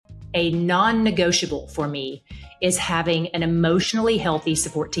a non-negotiable for me is having an emotionally healthy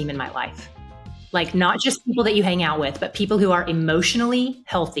support team in my life. Like not just people that you hang out with, but people who are emotionally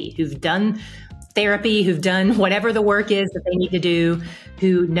healthy, who've done therapy, who've done whatever the work is that they need to do,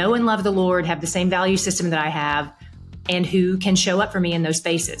 who know and love the Lord, have the same value system that I have, and who can show up for me in those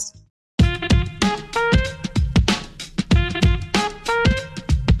spaces.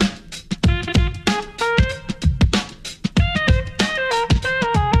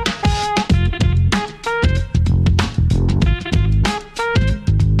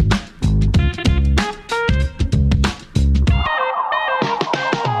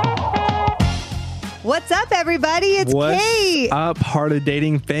 What's up, everybody? It's Kate. What's up, Heart of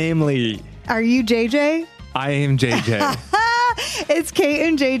Dating family? Are you JJ? I am JJ. It's Kate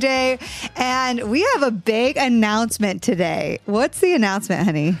and JJ, and we have a big announcement today. What's the announcement,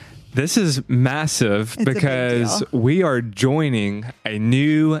 honey? This is massive because we are joining a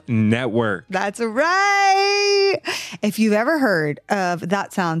new network. That's right. If you've ever heard of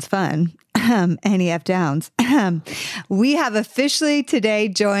That Sounds Fun, NEF Downs, we have officially today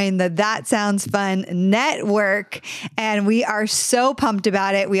joined the That Sounds Fun network, and we are so pumped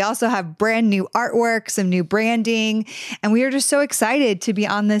about it. We also have brand new artwork, some new branding, and we are just so excited to be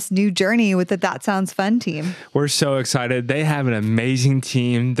on this new journey with the That Sounds Fun team. We're so excited. They have an amazing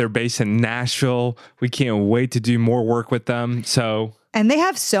team. They're based in Nashville. We can't wait to do more work with them. And they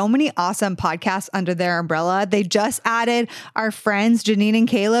have so many awesome podcasts under their umbrella. They just added our friends, Janine and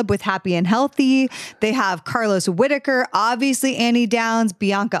Caleb with Happy and Healthy. They have Carlos Whitaker, obviously Annie Downs,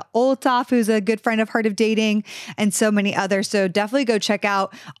 Bianca Olthoff, who's a good friend of Heart of Dating, and so many others. So definitely go check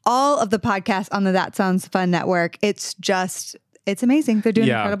out all of the podcasts on the That Sounds Fun network. It's amazing. They're doing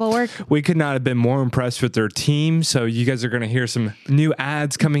incredible work. We could not have been more impressed with their team. So you guys are going to hear some new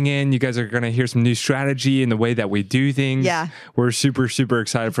ads coming in. You guys are going to hear some new strategy in the way that we do things. Yeah. We're super, super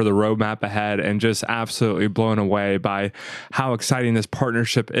excited for the roadmap ahead and just absolutely blown away by how exciting this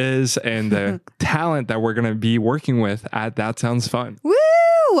partnership is and the talent that we're going to be working with at That Sounds Fun. Woo!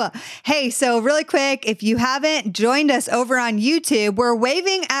 Hey, so really quick, if you haven't joined us over on YouTube, we're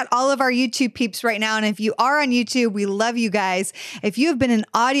waving at all of our YouTube peeps right now. And if you are on YouTube, we love you guys. If you have been an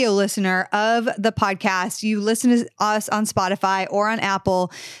audio listener of the podcast, you listen to us on Spotify or on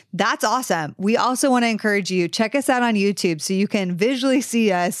Apple, that's awesome. We also want to encourage you, check us out on YouTube so you can visually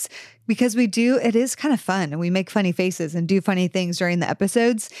see us, because it is kind of fun and we make funny faces and do funny things during the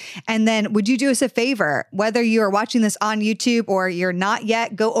episodes. And then would you do us a favor, whether you are watching this on YouTube or you're not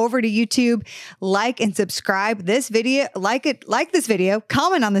yet, go over to YouTube, like and subscribe this video, like this video,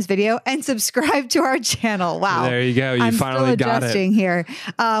 comment on this video, and subscribe to our channel. Wow. There you go. You finally got it. Here.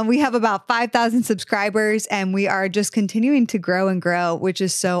 We have about 5,000 subscribers and we are just continuing to grow and grow, which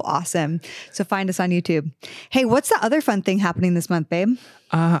is so awesome. So find us on YouTube. Hey, what's the other fun thing happening this month, babe?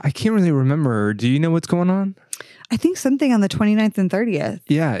 I can't really remember. Do you know what's going on? I think something on the 29th and 30th.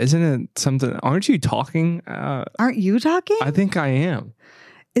 Yeah. Isn't it something? Aren't you talking? Aren't you talking? I think I am.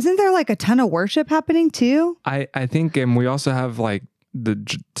 Isn't there like a ton of worship happening too? I think, and we also have like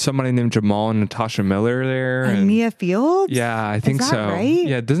somebody named Jamal and Natasha Miller there. And Mia Fields? Yeah, I think so. Right?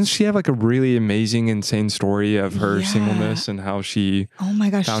 Yeah. Doesn't she have like a really amazing, insane story of her singleness and how she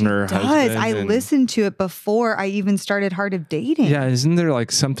found her husband? I listened to it before I even started Heart of Dating. Yeah. Isn't there like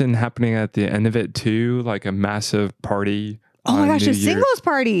something happening at the end of it too? Like a massive party. Oh my gosh, a singles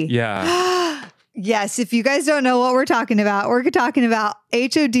party. Yeah. Yes, if you guys don't know what we're talking about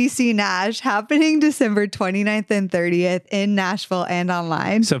HODC Nash happening December 29th and 30th in Nashville and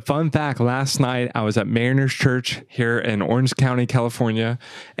online. So fun fact, last night I was at Mariners Church here in Orange County, California,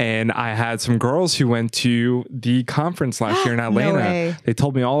 and I had some girls who went to the conference last year in Atlanta. No way. They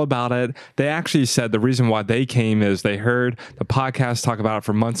told me all about it. They actually said the reason why they came is they heard the podcast talk about it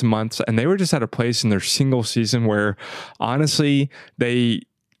for months and months, and they were just at a place in their single season where honestly, they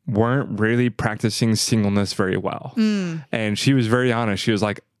weren't really practicing singleness very well. And she was very honest. She was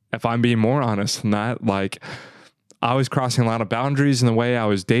like, if I'm being more honest than that, like I was crossing a lot of boundaries in the way I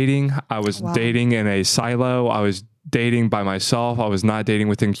was dating. I was dating in a silo. I was dating by myself. I was not dating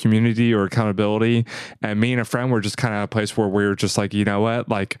within community or accountability. And me and a friend were just kind of at a place where we were just like, you know what?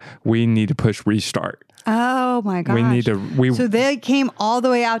 Like we need to push restart. Oh my gosh. So they came all the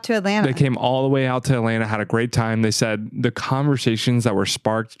way out to Atlanta. They came all the way out to Atlanta, had a great time. They said the conversations that were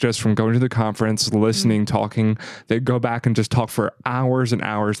sparked just from going to the conference, listening, talking, they go back and just talk for hours and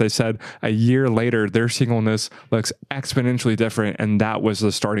hours. They said a year later, their singleness looks exponentially different. And that was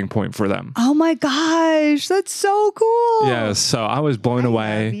the starting point for them. Oh my gosh. That's so cool. Yeah. So I was blown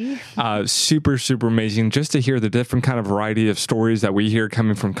away. Super, super amazing just to hear the different kind of variety of stories that we hear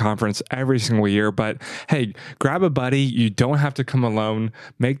coming from conference every single year. But hey, grab a buddy. You don't have to come alone.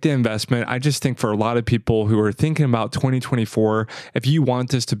 Make the investment. I just think for a lot of people who are thinking about 2024, if you want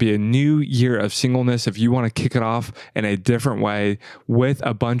this to be a new year of singleness, if you want to kick it off in a different way with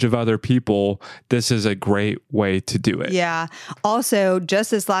a bunch of other people, this is a great way to do it. Yeah. Also,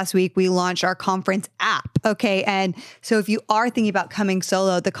 just this last week, we launched our conference app. Okay. And so if you are thinking about coming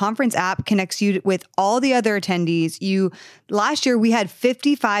solo, the conference app connects you with all the other attendees. Last year, we had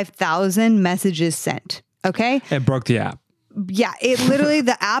 55,000 messages sent. Okay. It broke the app. Yeah, it literally,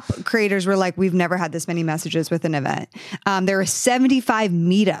 the app creators were like, we've never had this many messages with an event. There were 75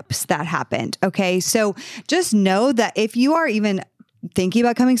 meetups that happened. Okay. So just know that if you are even thinking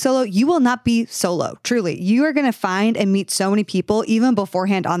about coming solo, you will not be solo. Truly, you are going to find and meet so many people even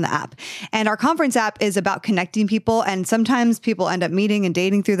beforehand on the app. And our conference app is about connecting people. And sometimes people end up meeting and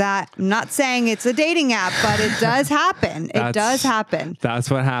dating through that. I'm not saying it's a dating app, but it does happen. It does happen.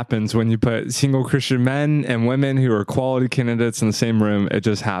 That's what happens when you put single Christian men and women who are quality candidates in the same room. It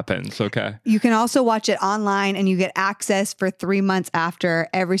just happens. Okay. You can also watch it online and you get access for 3 months after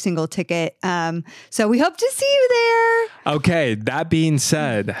every single ticket. So we hope to see you there. Okay. That being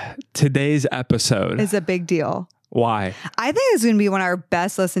said, today's episode is a big deal. Why? I think it's going to be one of our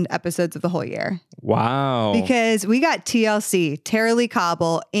best listened episodes of the whole year. Wow. Because we got TLC, Tara-Leigh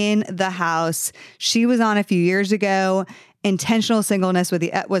Cobble, in the house. She was on a few years ago. Intentional Singleness was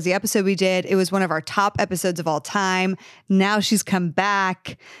the episode we did. It was one of our top episodes of all time. Now she's come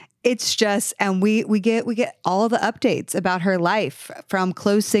back. It's just, and we get all the updates about her life, from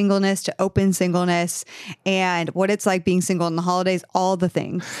closed singleness to open singleness and what it's like being single in the holidays, all the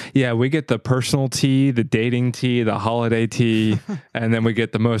things. Yeah, we get the personal tea, the dating tea, the holiday tea, and then we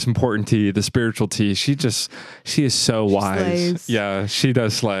get the most important tea, the spiritual tea. She is so wise. Slays. Yeah, she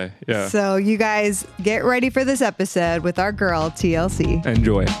does slay. Yeah. So you guys get ready for this episode with our girl, TLC.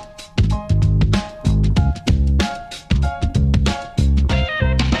 Enjoy.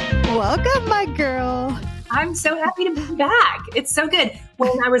 Welcome, my girl. I'm so happy to be back. It's so good.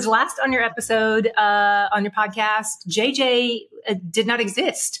 When I was last on your episode, on your podcast, JJ did not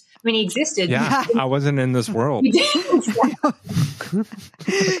exist. I mean, he existed. Yeah, I wasn't in this world. He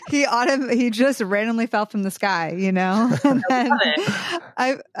just randomly fell from the sky, you know? And then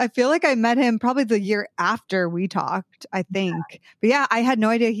I feel like I met him probably the year after we talked, I think. But yeah, I had no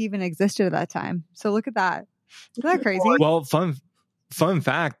idea he even existed at that time. So look at that. Isn't that crazy? Well, fun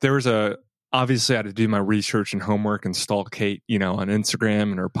fact, obviously I had to do my research and homework and stalk Kate, on Instagram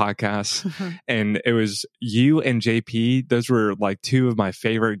and her podcasts. And it was you and JP. Those were like two of my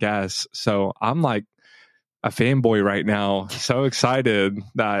favorite guests. So I'm like a fanboy right now. So excited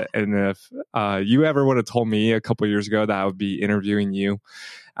and if you ever would have told me a couple of years ago that I would be interviewing you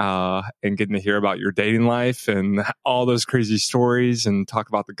and getting to hear about your dating life and all those crazy stories and talk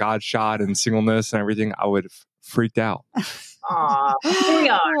about the God shot and singleness and everything, I would have freaked out. Aw, here we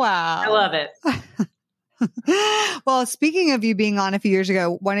are. Wow. I love it. Well, speaking of you being on a few years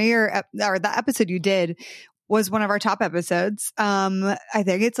ago, that episode you did was one of our top episodes. I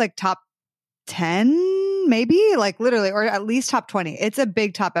think it's like top 10, maybe, like literally, or at least top 20. It's a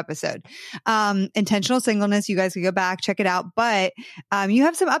big top episode. Intentional Singleness. You guys can go back, check it out. But you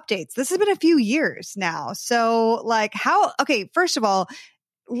have some updates. This has been a few years now. So first of all,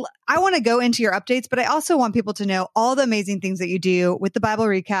 I want to go into your updates, but I also want people to know all the amazing things that you do with the Bible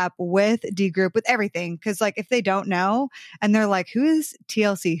recap, with D Group, with everything. Because if they don't know and they're like, who is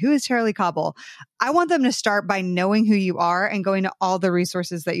TLC? Who is Tara-Leigh Cobble? I want them to start by knowing who you are and going to all the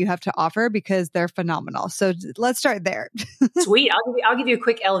resources that you have to offer because they're phenomenal. So let's start there. Sweet. I'll give you a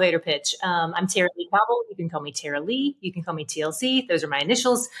quick elevator pitch. I'm Tara-Leigh Cobble. You can call me Tara-Leigh. You can call me TLC. Those are my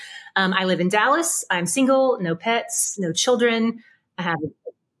initials. I live in Dallas. I'm single, no pets, no children. I have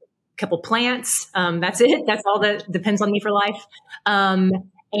couple plants. That's it. That's all that depends on me for life.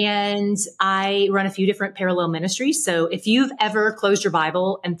 And I run a few different parallel ministries. So if you've ever closed your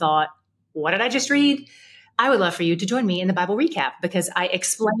Bible and thought, what did I just read? I would love for you to join me in the Bible recap because I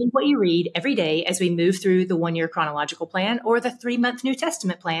explain what you read every day as we move through the 1 year chronological plan or the 3-month New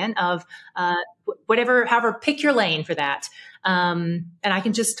Testament plan of however, pick your lane for that. And I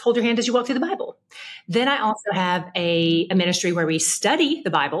can just hold your hand as you walk through the Bible. Then I also have a ministry where we study the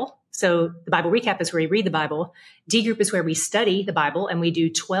Bible. So the Bible recap is where we read the Bible. D Group is where we study the Bible, and we do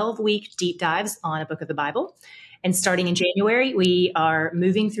 12-week deep dives on a book of the Bible. And starting in January, we are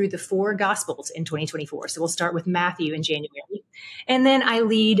moving through the 4 Gospels in 2024. So we'll start with Matthew in January. And then I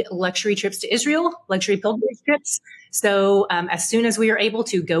lead luxury trips to Israel, luxury pilgrimage trips. So as soon as we are able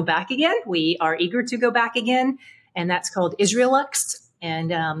to go back again, we are eager to go back again. And that's called Israel Lux.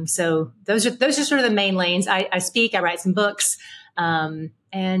 And so those are sort of the main lanes. I speak, I write some books.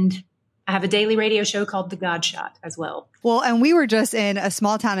 And I have a daily radio show called The God Shot as well. Well, and we were just in a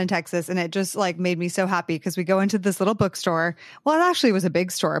small town in Texas, and it just like made me so happy because we go into this little bookstore. Well, it actually was a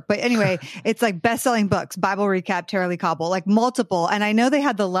big store, but anyway, it's like best-selling books, Bible Recap, Tara-Leigh Cobble, like multiple. And I know they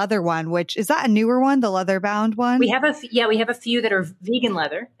had the leather one, which is that a newer one, the leather-bound one? We have a few that are vegan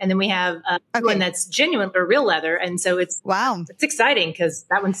leather, and then we have one that's genuine or real leather. And so it's exciting because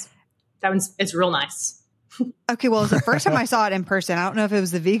that one's it's real nice. Okay, well, it was the first time I saw it in person. I don't know if it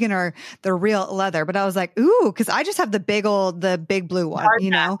was the vegan or the real leather, but I was like, ooh, because I just have the big blue one,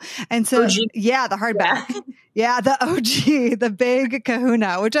 you know? And so, OG. Yeah, the hardback. Yeah, the OG, the big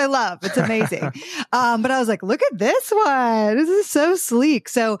kahuna, which I love. It's amazing. But I was like, look at this one. This is so sleek.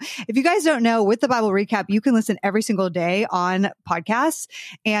 So if you guys don't know, with the Bible Recap, you can listen every single day on podcasts,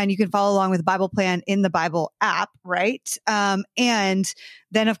 and you can follow along with the Bible plan in the Bible app, right? And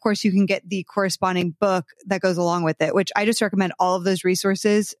then, of course, you can get the corresponding book that goes along with it, which I just recommend all of those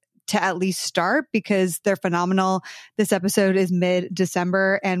resources to at least start because they're phenomenal. This episode is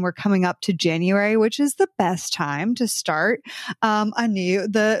mid-December and we're coming up to January, which is the best time to start anew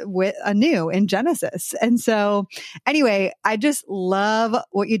in Genesis. And so anyway, I just love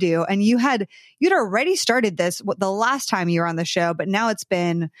what you do. And you'd already started this the last time you were on the show, but now it's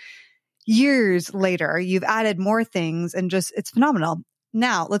been years later. You've added more things and it's phenomenal.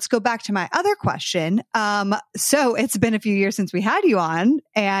 Now, let's go back to my other question. So it's been a few years since we had you on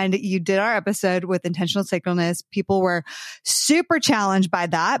and you did our episode with intentional singleness. People were super challenged by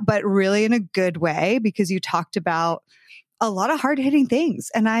that, but really in a good way because you talked about a lot of hard-hitting things.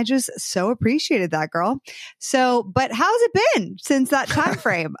 And I just so appreciated that, girl. So, but how's it been since that time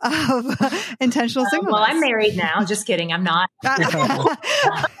frame of intentional singleness? Well, I'm married now. Just kidding. I'm not.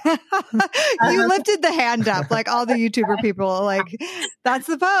 You lifted the hand up like all the YouTuber people, like that's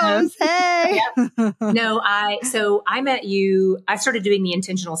the pose. Hey. No, I met you. I started doing the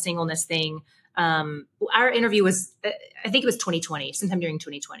intentional singleness thing. Our interview was, I think it was 2020, sometime during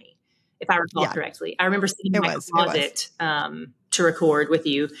 2020. If I recall correctly. I remember sitting in my closet to record with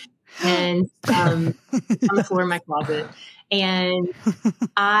you and on the floor in my closet. And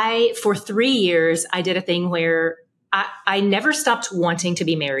for 3 years, I did a thing where I never stopped wanting to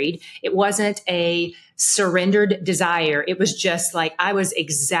be married. It wasn't a surrendered desire. It was just like I was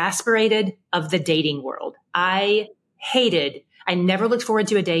exasperated of the dating world. I never looked forward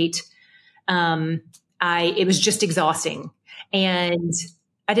to a date. It was just exhausting. And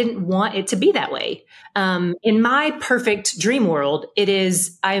I didn't want it to be that way. In my perfect dream world,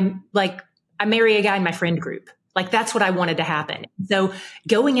 I marry a guy in my friend group. Like that's what I wanted to happen. So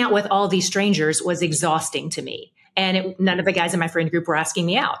going out with all these strangers was exhausting to me. And none of the guys in my friend group were asking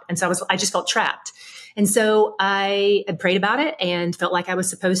me out. And so I just felt trapped. And so I had prayed about it and felt like I was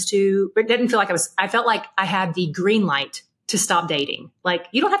supposed to, but didn't feel like I felt like I had the green light to stop dating. Like,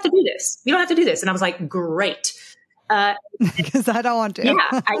 you don't have to do this. You don't have to do this. And I was like, great. Because I don't want to. Yeah.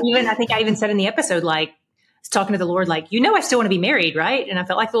 I think I even said in the episode, like, talking to the Lord, like, I still want to be married, right? And I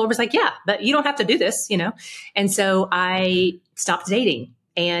felt like the Lord was like, yeah, but you don't have to do this, And so I stopped dating.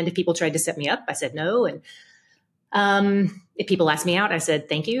 And if people tried to set me up, I said no. And if people asked me out, I said,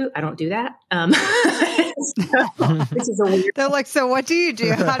 thank you. I don't do that. This is a weird. They're like, so what do you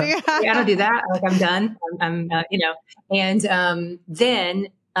do? How do you? I don't do that. Like, I'm done. And then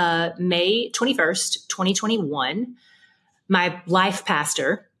May 21st, 2021, my life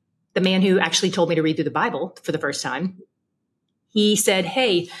pastor, the man who actually told me to read through the Bible for the first time, he said,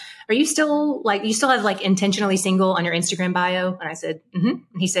 hey, are you still you still have like intentionally single on your Instagram bio? And I said, mm-hmm. And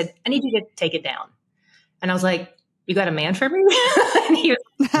he said, I need you to take it down. And I was like, you got a man for me? And he was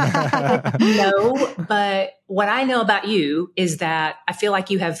no, but what I know about you is that I feel like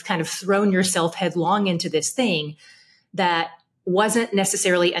you have kind of thrown yourself headlong into this thing that wasn't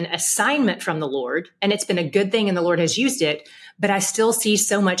necessarily an assignment from the Lord. And it's been a good thing and the Lord has used it, but I still see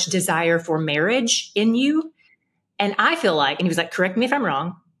so much desire for marriage in you. And I feel like, and he was like, correct me if I'm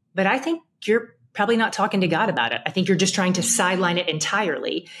wrong, but I think you're probably not talking to God about it. I think you're just trying to sideline it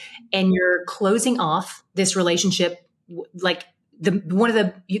entirely. And you're closing off this relationship, like one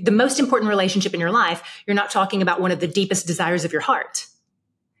of the most important relationship in your life. You're not talking about one of the deepest desires of your heart.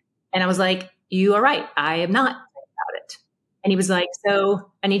 And I was like, you are right. I am not about it. And he was like,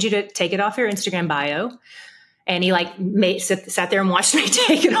 so I need you to take it off your Instagram bio. And he sat there and watched me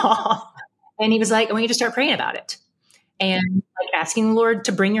take it off. And he was like, I want you to start praying about it and asking the Lord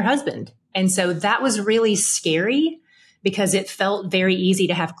to bring your husband. And so that was really scary because it felt very easy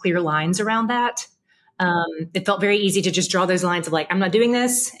to have clear lines around that. It felt very easy to just draw those lines of I'm not doing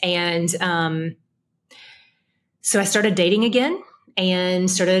this. And so I started dating again and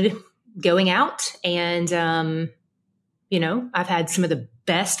started going out. And, I've had some of the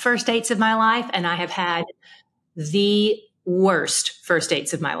best first dates of my life, and I have had the worst first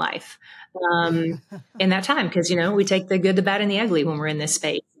dates of my life in that time. Because, we take the good, the bad, and the ugly when we're in this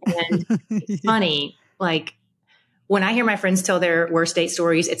space. And it's funny, like, when I hear my friends tell their worst date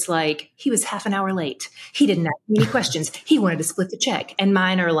stories, it's like, he was half an hour late. He didn't ask me any questions. He wanted to split the check. And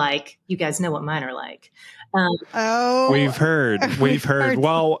mine are like, you guys know what mine are like. We've heard.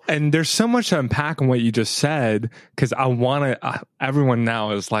 Well, and there's so much to unpack in what you just said, because I want to, everyone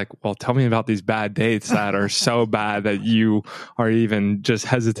now is like, well, tell me about these bad dates that are so bad that you are even just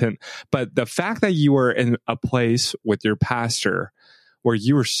hesitant. But the fact that you were in a place with your pastor where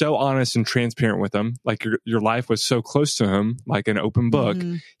you were so honest and transparent with him, like your life was so close to him, like an open book,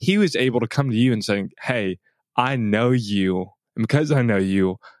 he was able to come to you and saying, hey, I know you. And because I know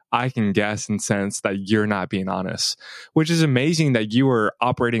you, I can guess and sense that you're not being honest, which is amazing that you were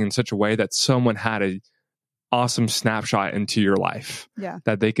operating in such a way that someone had an awesome snapshot into your life,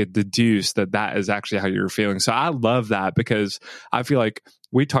 that they could deduce that is actually how you're feeling. So I love that, because I feel like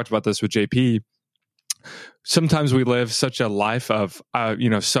we talked about this with JP. Sometimes we live such a life of,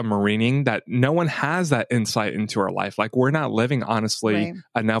 submarining, that no one has that insight into our life. Like, we're not living honestly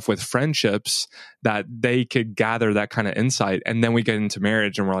enough with friendships that they could gather that kind of insight. And then we get into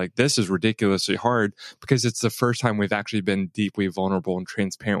marriage and we're like, this is ridiculously hard, because it's the first time we've actually been deeply vulnerable and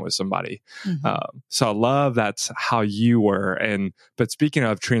transparent with somebody. So I love that's how you were. But speaking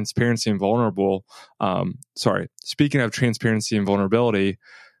of transparency and vulnerability,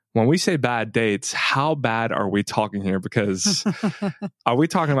 when we say bad dates, how bad are we talking here? Because are we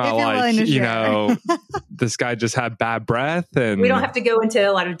talking about like, this guy just had bad breath? And we don't have to go into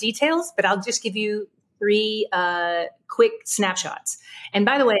a lot of details, but I'll just give you 3 quick snapshots. And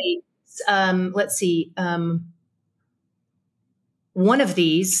by the way, let's see. One of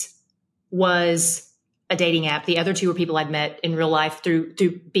these was a dating app. The other 2 were people I'd met in real life through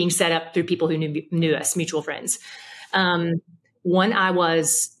being set up through people who knew us, mutual friends. One, I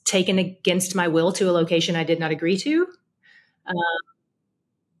was taken against my will to a location I did not agree to.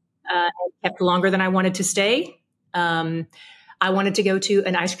 I kept longer than I wanted to stay. I wanted to go to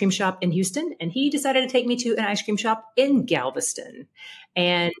an ice cream shop in Houston, and he decided to take me to an ice cream shop in Galveston.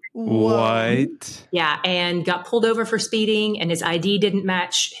 And what? Yeah, and got pulled over for speeding, and his ID didn't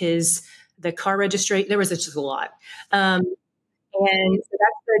match the car registration. There was just a lot. And so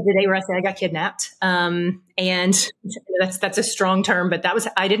that's the day where I say I got kidnapped. And that's a strong term, but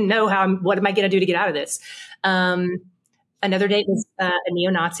I didn't know what am I going to do to get out of this? Another date was a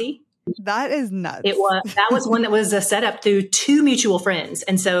neo-Nazi. That is nuts. That was one that was set up through 2 mutual friends.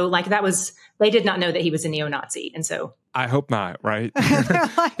 And so they did not know that he was a neo-Nazi. And so I hope not, right?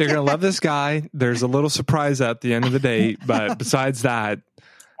 You're going to love this guy. There's a little surprise at the end of the date, but besides that,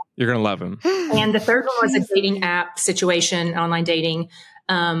 you're going to love him. And the third one was a dating app situation, online dating,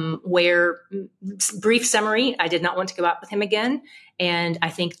 where, brief summary, I did not want to go out with him again. And I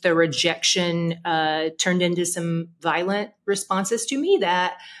think the rejection turned into some violent responses to me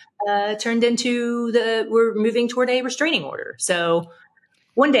that turned into we're moving toward a restraining order. So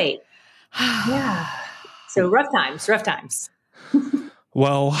one date. Yeah. So rough times.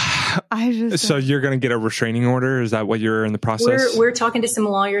 Well, so you're going to get a restraining order? Is that what you're in the process? We're talking to some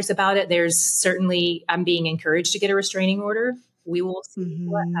lawyers about it. There's certainly, I'm being encouraged to get a restraining order. We will see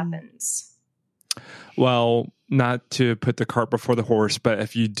what happens. Well, not to put the cart before the horse, but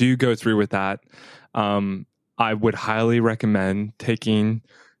if you do go through with that, I would highly recommend taking,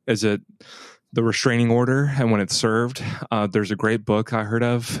 the restraining order, and when it's served, there's a great book I heard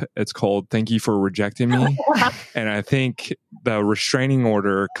of. It's called Thank You for Rejecting Me. And I think the restraining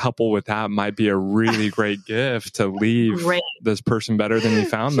order coupled with that might be a really great gift to leave this person better than you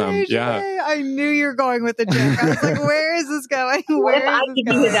found them. Yeah. I knew you were going with the joke. I was like, where is this going? What if I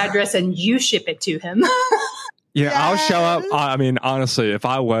give you his address and you ship it to him? Yeah, yes. I'll show up. I mean, honestly, if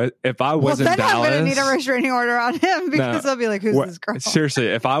I was in Dallas, I'm going to need a restraining order on him, because they'll be like, "Who's this girl?" Seriously,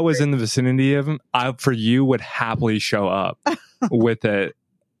 if I was in the vicinity of him, I for you would happily show up with it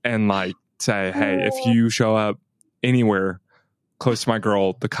and like say, "Hey, if you show up anywhere close to my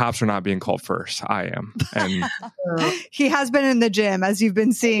girl, the cops are not being called first. I am." And he has been in the gym, as you've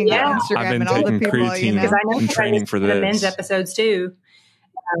been seeing on Instagram. I've been and all the people, creatine and training for this. The men's episodes too.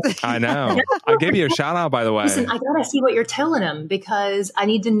 I know. I gave you a shout out, by the way. Listen, I gotta see what you're telling them, because I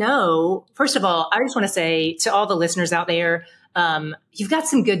need to know. First of all, I just want to say to all the listeners out there, you've got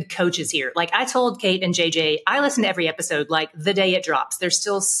some good coaches here. Like I told Kate and JJ, I listen to every episode like the day it drops. There's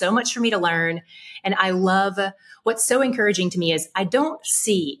still so much for me to learn. And I love what's so encouraging to me is I don't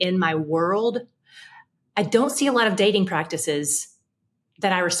see in my world, I don't see a lot of dating practices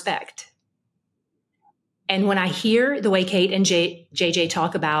that I respect. And when I hear the way Kate and JJ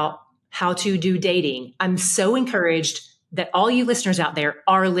talk about how to do dating, I'm so encouraged that all you listeners out there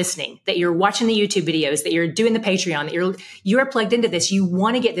are listening, that you're watching the YouTube videos, that you're doing the Patreon, that you're plugged into this. You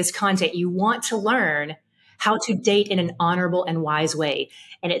want to get this content. You want to learn how to date in an honorable and wise way.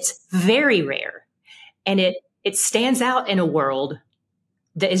 And it's very rare. And it stands out in a world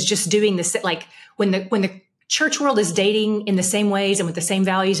that is just doing this. Like when the church world is dating in the same ways and with the same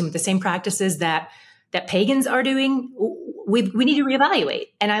values and with the same practices that pagans are doing, we need to reevaluate.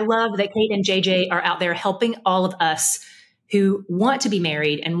 And I love that Kate and JJ are out there helping all of us who want to be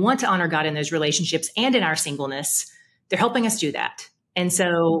married and want to honor God in those relationships and in our singleness. They're helping us do that. And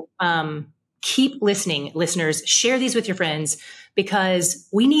so keep listening, listeners. Share these with your friends because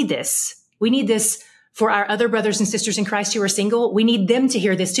we need this. We need this for our other brothers and sisters in Christ who are single. We need them to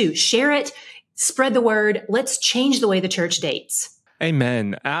hear this too. Share it, spread the word. Let's change the way the church dates.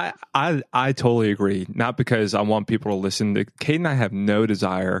 Amen. I totally agree. Not because I want people to listen. Kate and I have no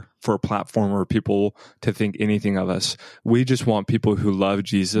desire for a platform or people to think anything of us. We just want people who love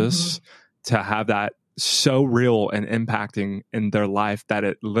Jesus to have that so real and impacting in their life that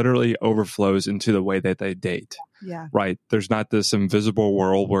it literally overflows into the way that they date. Yeah. Right. There's not this invisible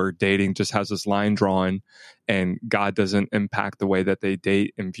world where dating just has this line drawn and God doesn't impact the way that they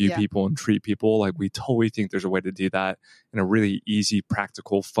date and view people and treat people. Like we totally think there's a way to do that in a really easy,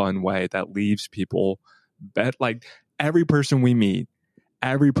 practical, fun way that leaves people like every person we meet,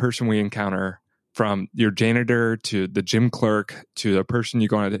 every person we encounter, from your janitor to the gym clerk to the person you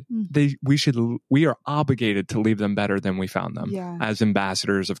go on, we are obligated to leave them better than we found them as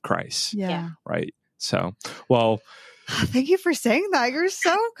ambassadors of Christ. Yeah. Right. So, well, thank you for saying that. You're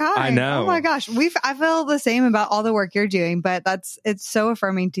so kind. I know. Oh my gosh. I feel the same about all the work you're doing, but it's so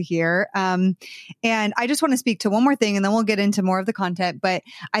affirming to hear. And I just want to speak to one more thing and then we'll get into more of the content, but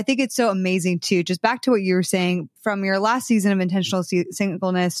I think it's so amazing too. Just back to what you were saying from your last season of intentional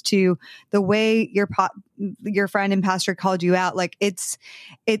singleness to the way your friend and pastor called you out. Like it's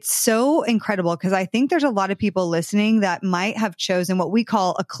so incredible because I think there's a lot of people listening that might have chosen what we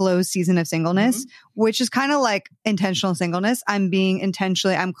call a closed season of singleness, which is kind of like intentional singleness. I'm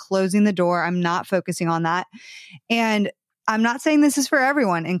closing the door. I'm not focusing on that. And I'm not saying this is for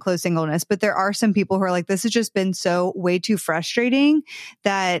everyone in closed singleness, but there are some people who are like, this has just been so way too frustrating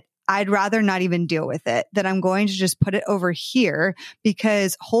that I'd rather not even deal with it, that I'm going to just put it over here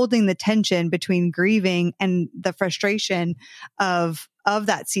because holding the tension between grieving and the frustration of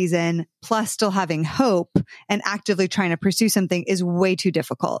that season, plus still having hope and actively trying to pursue something is way too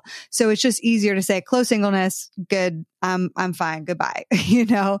difficult. So it's just easier to say close singleness, good, I'm fine, goodbye,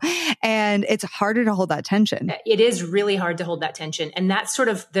 and it's harder to hold that tension. It is really hard to hold that tension. And that's sort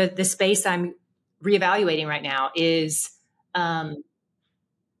of the space I'm reevaluating right now is,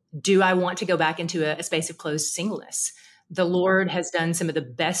 do I want to go back into a space of closed singleness? The Lord has done some of the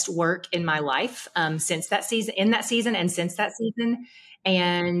best work in my life since that season, and since that season.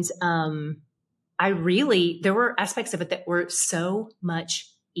 And there were aspects of it that were so much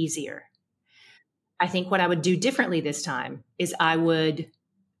easier. I think what I would do differently this time is I would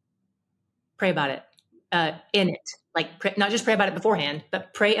pray about it in it, like not just pray about it beforehand,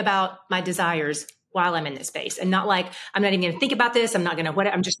 but pray about my desires while I'm in this space, and not like, I'm not even going to think about this. I'm not going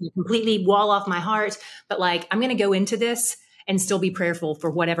to, I'm just going to completely wall off my heart, but like, I'm going to go into this and still be prayerful for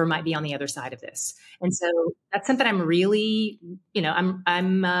whatever might be on the other side of this. And so that's something I'm really,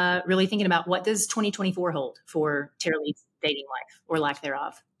 I'm really thinking about. What does 2024 hold for Tara-Leigh's dating life or lack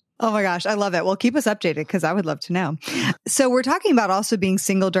thereof? Oh my gosh, I love it. Well, keep us updated because I would love to know. So we're talking about also being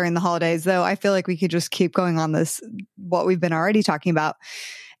single during the holidays, though I feel like we could just keep going on this, what we've been already talking about.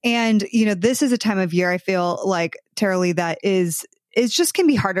 And, this is a time of year, I feel like, Tara-Leigh, that it just can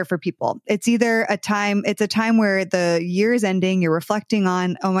be harder for people. It's a time where the year is ending. You're reflecting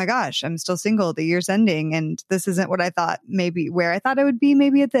on, oh my gosh, I'm still single. The year's ending. And this isn't what I thought, maybe where I thought I would be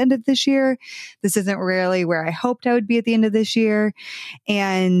maybe at the end of this year. This isn't really where I hoped I would be at the end of this year.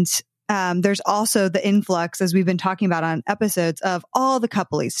 And there's also the influx, as we've been talking about on episodes, of all the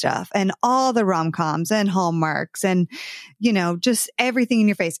couple-y stuff and all the rom-coms and Hallmarks and, just everything in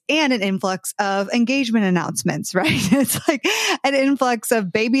your face, and an influx of engagement announcements, right? It's like an influx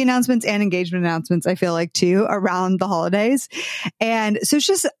of baby announcements and engagement announcements, I feel like, too, around the holidays. And so it's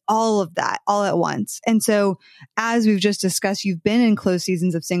just all of that all at once. And so as we've just discussed, you've been in closed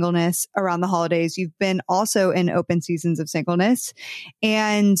seasons of singleness around the holidays. You've been also in open seasons of singleness.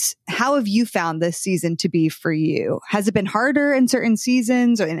 And how have you found this season to be for you? Has it been harder in certain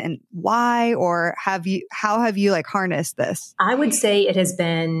seasons, and why? Or how have you harnessed this? I would say it has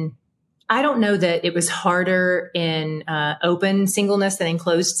been, I don't know that it was harder in open singleness than in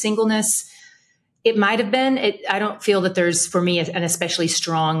closed singleness. It might have been. I don't feel that there's, for me, an especially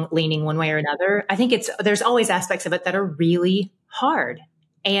strong leaning one way or another. I think there's always aspects of it that are really hard.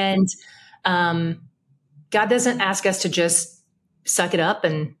 And God doesn't ask us to just suck it up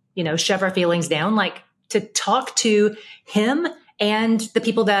and, shove our feelings down, like to talk to him and the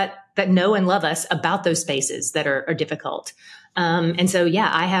people that know and love us about those spaces that are difficult. And so,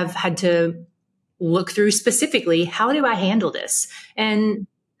 I have had to look through specifically, how do I handle this? And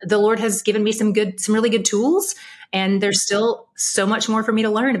the Lord has given me some really good tools, and there's still so much more for me to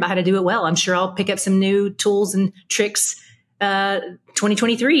learn about how to do it well. I'm sure I'll pick up some new tools and tricks,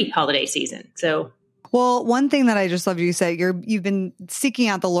 2023 holiday season. So, well, one thing that I just loved you say, you've been seeking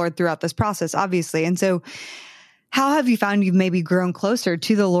out the Lord throughout this process, obviously. And so how have you found you've maybe grown closer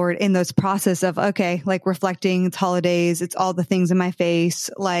to the Lord in those process of, okay, like reflecting, it's holidays, it's all the things in my face.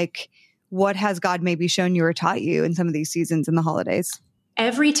 Like, what has God maybe shown you or taught you in some of these seasons in the holidays?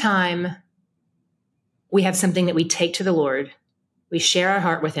 Every time we have something that we take to the Lord, we share our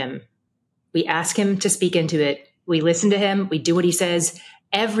heart with him, we ask him to speak into it, we listen to him, we do what he says.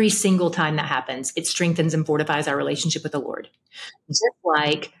 Every single time that happens, it strengthens and fortifies our relationship with the Lord. Just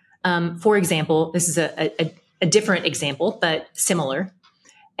like, for example, this is a different example, but similar.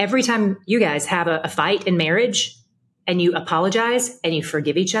 Every time you guys have a fight in marriage and you apologize and you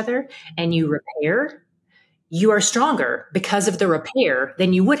forgive each other and you repair, you are stronger because of the repair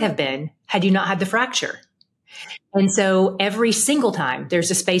than you would have been had you not had the fracture. And so every single time there's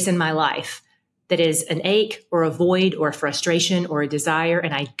a space in my life that is an ache or a void or a frustration or a desire,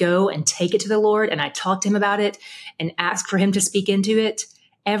 and I go and take it to the Lord and I talk to him about it and ask for him to speak into it,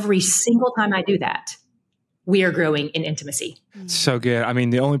 every single time I do that, we are growing in intimacy. So good. I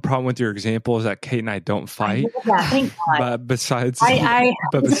mean, the only problem with your example is that Kate and I don't fight. Thank God. But besides, I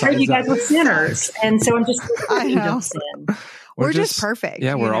heard you guys were sinners, and so I'm just you don't sin. We're just perfect.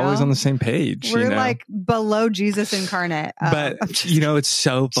 Yeah, we're always on the same page. We're like below Jesus incarnate. But it's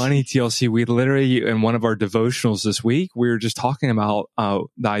so funny, TLC. We literally, in one of our devotionals this week, we were just talking about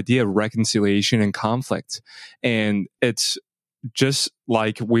the idea of reconciliation and conflict, and it's just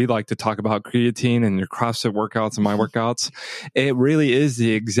like we like to talk about creatine and your CrossFit workouts and my workouts. It really is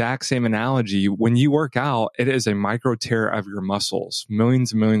the exact same analogy. When you work out, it is a micro tear of your muscles,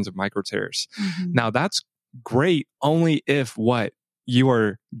 millions and millions of micro tears. Mm-hmm. Now that's great only if you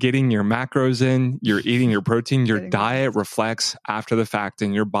are getting your macros in, you're eating your protein, your diet reflects after the fact,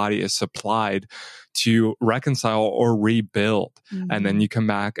 and your body is supplied to reconcile or rebuild. Mm-hmm. And then you come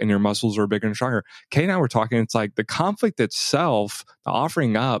back and your muscles are bigger and stronger. Kay and I were talking, it's like the conflict itself, the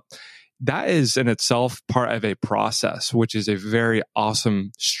offering up, that is in itself part of a process, which is a very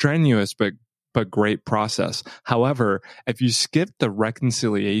awesome, strenuous, but great process. However, if you skip the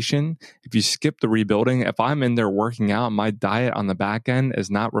reconciliation, if you skip the rebuilding, if I'm in there working out, my diet on the back end is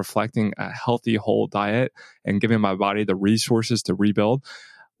not reflecting a healthy whole diet and giving my body the resources to rebuild,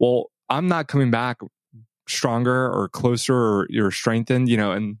 well, I'm not coming back stronger or closer or strengthened,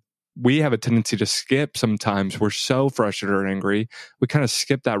 and we have a tendency to skip sometimes. We're so frustrated or angry. We kind of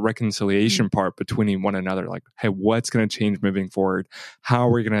skip that reconciliation part between one another. Like, hey, what's going to change moving forward? How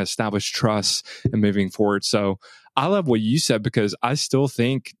are we going to establish trust and moving forward? So I love what you said, because I still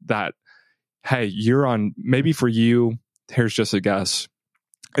think that, hey, you're on, maybe for you, here's just a guess.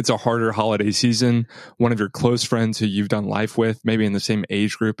 It's a harder holiday season. One of your close friends who you've done life with, maybe in the same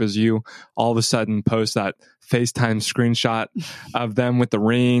age group as you, all of a sudden post that FaceTime screenshot of them with the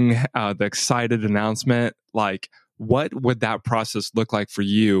ring, the excited announcement. Like, what would that process look like for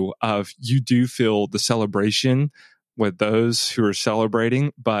you? You do feel the celebration with those who are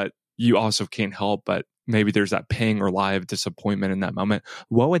celebrating, but you also can't help but maybe there's that pang or live disappointment in that moment.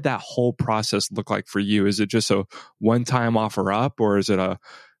 What would that whole process look like for you? Is it just a one-time offer up, or is it a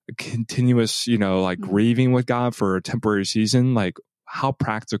continuous, grieving with God for a temporary season? Like, how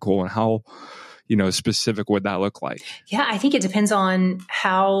practical and how, specific would that look like? Yeah, I think it depends on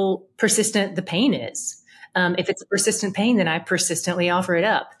how persistent the pain is. If it's a persistent pain, then I persistently offer it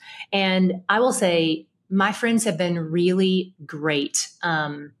up. And I will say my friends have been really great.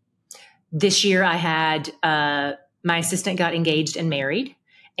 This year I had my assistant got engaged and married,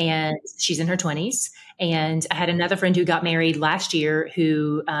 and she's in her 20s. And I had another friend who got married last year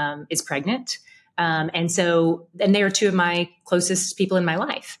who is pregnant. And they are two of my closest people in my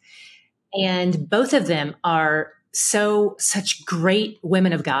life. And both of them are such great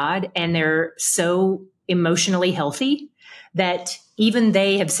women of God, and they're so emotionally healthy that even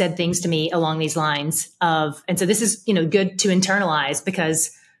they have said things to me along these lines of, and so this is, good to internalize,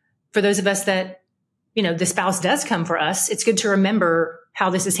 because for those of us that, the spouse does come for us, it's good to remember how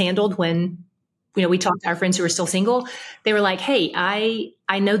this is handled when we talked to our friends who are still single. They were like, hey,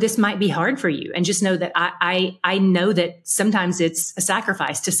 I know this might be hard for you. And just know that I know that sometimes it's a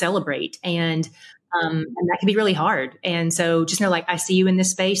sacrifice to celebrate. And that can be really hard. And so just know, like, I see you in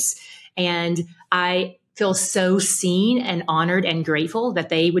this space, and I feel so seen and honored and grateful that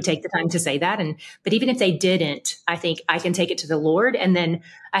they would take the time to say that. But even if they didn't, I think I can take it to the Lord. And then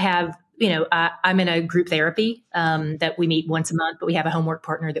I have, I'm in a group therapy that we meet once a month, but we have a homework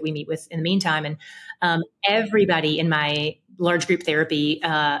partner that we meet with in the meantime. And everybody in my large group therapy,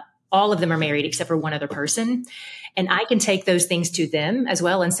 all of them are married except for one other person. And I can take those things to them as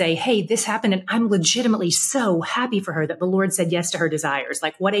well and say, hey, this happened. And I'm legitimately so happy for her that the Lord said yes to her desires.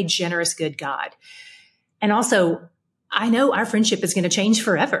 Like, what a generous, good God. And also, I know our friendship is going to change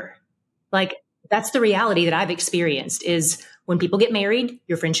forever. Like, that's the reality that I've experienced is when people get married,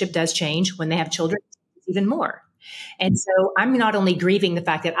 your friendship does change. When they have children, it's even more. And so I'm not only grieving the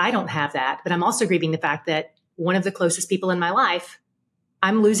fact that I don't have that, but I'm also grieving the fact that one of the closest people in my life,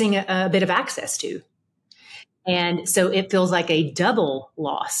 I'm losing a bit of access to. And so it feels like a double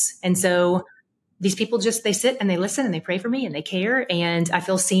loss. And so these people they sit and they listen and they pray for me and they care. And I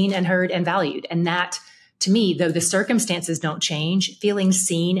feel seen and heard and valued. And that, to me, though the circumstances don't change, feeling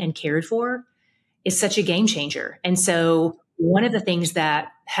seen and cared for is such a game changer. And so one of the things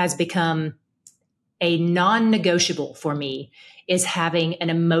that has become a non-negotiable for me is having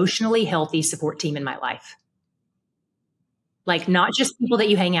an emotionally healthy support team in my life. Like, not just people that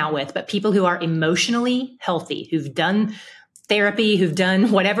you hang out with, but people who are emotionally healthy, who've done therapy, who've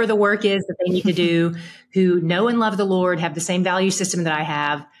done whatever the work is that they need to do, who know and love the Lord, have the same value system that I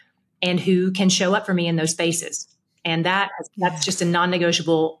have, and who can show up for me in those spaces. And that's just a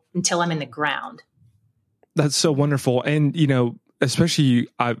non-negotiable until I'm in the ground. That's so wonderful. And, especially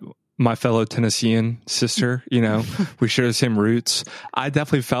my fellow Tennessean sister, we share the same roots. I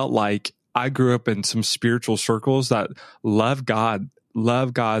definitely felt like I grew up in some spiritual circles that love God,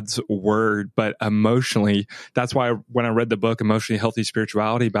 love God's word, but emotionally, that's why when I read the book, Emotionally Healthy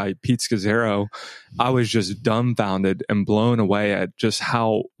Spirituality by Pete Scazzero, I was just dumbfounded and blown away at just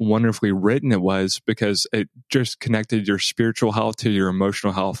how wonderfully written it was, because it just connected your spiritual health to your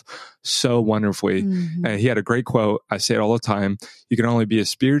emotional health so wonderfully. Mm-hmm. And he had a great quote. I say it all the time. You can only be as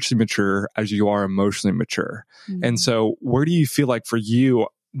spiritually mature as you are emotionally mature. Mm-hmm. And so where do you feel like for you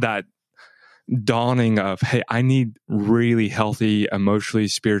that dawning of, hey, I need really healthy, emotionally,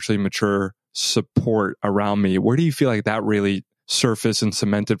 spiritually mature support around me? Where do you feel like that really surfaced and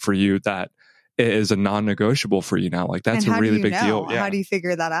cemented for you that it is a non-negotiable for you now? Like, that's a really big deal. Yeah. How do you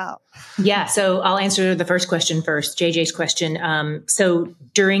figure that out? Yeah. So I'll answer the first question first, JJ's question. So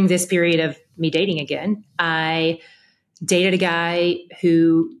during this period of me dating again, I dated a guy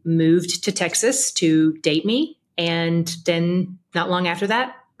who moved to Texas to date me. And then not long after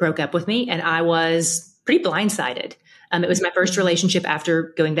that, broke up with me, and I was pretty blindsided. It was my first relationship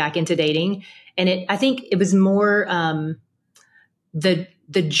after going back into dating. And I think it was more the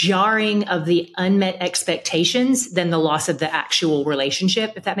jarring of the unmet expectations than the loss of the actual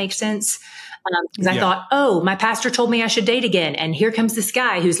relationship, if that makes sense. Because I thought, oh, my pastor told me I should date again. And here comes this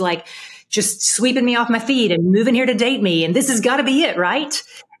guy who's like just sweeping me off my feet and moving here to date me. And this has got to be it, right?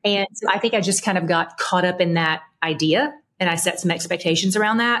 And so I think I just kind of got caught up in that idea. And I set some expectations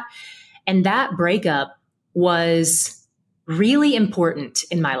around that. And that breakup was really important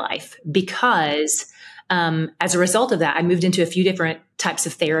in my life because as a result of that, I moved into a few different types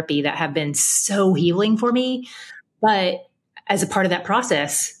of therapy that have been so healing for me. But as a part of that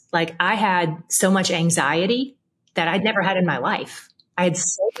process, like, I had so much anxiety that I'd never had in my life. I had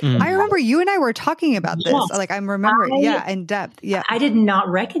I remember you and I were talking about this. Yes. Like, I'm remembering, in depth. Yeah. I did not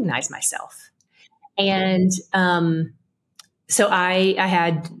recognize myself. And so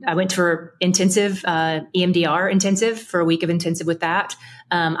I went for intensive, EMDR intensive for a week of intensive with that.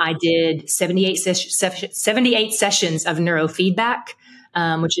 I did 78 sessions of neurofeedback,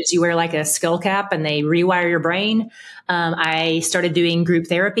 which is you wear like a skull cap and they rewire your brain. I started doing group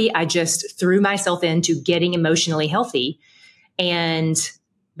therapy. I just threw myself into getting emotionally healthy.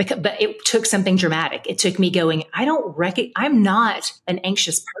 But it took something dramatic. It took me going, I'm not an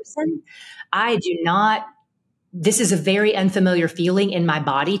anxious person. This is a very unfamiliar feeling in my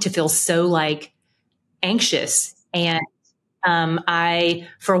body to feel so like anxious. And I,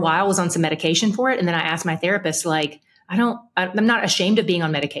 for a while, was on some medication for it. And then I asked my therapist, like, I'm not ashamed of being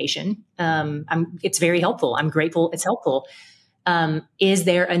on medication. It's very helpful. I'm grateful it's helpful. Is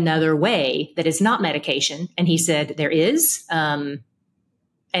there another way that is not medication? And he said, there is. And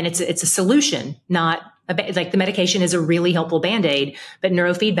it's a solution, not Like the medication is a really helpful Band-Aid, but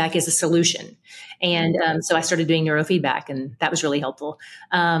neurofeedback is a solution. And so I started doing neurofeedback, and that was really helpful.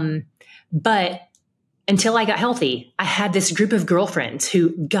 But until I got healthy, I had this group of girlfriends who,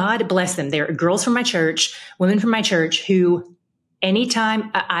 God bless them, they're girls from my church, women from my church, who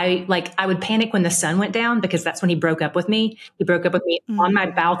anytime I would panic when the sun went down, because that's when he broke up with me. He broke up with me on my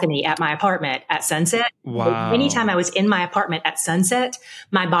balcony at my apartment at sunset. Wow. Anytime I was in my apartment at sunset,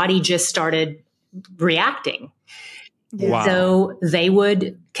 my body just started reacting. Wow. So they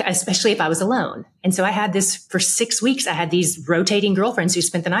would, especially if I was alone. And so I had this for 6 weeks. I had these rotating girlfriends who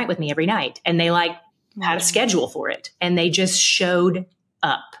spent the night with me every night, and they had a schedule for it, and they just showed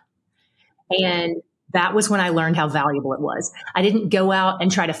up. And that was when I learned how valuable it was. I didn't go out and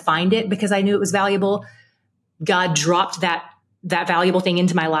try to find it because I knew it was valuable. God dropped that valuable thing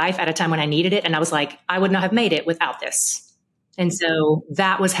into my life at a time when I needed it. And I was like, I would not have made it without this. And so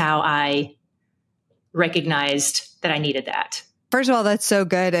that was how I recognized that I needed that. First of all, that's so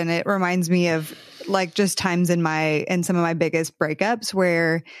good. And it reminds me of like just times in some of my biggest breakups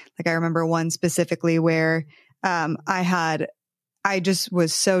where, like, I remember one specifically where I just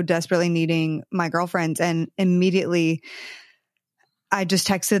was so desperately needing my girlfriends, and immediately I just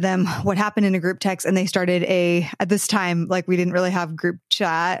texted them what happened in a group text, and they started at this time, like, we didn't really have group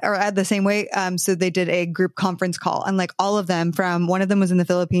chat or the same way. So they did a group conference call, and like all of them, one of them was in the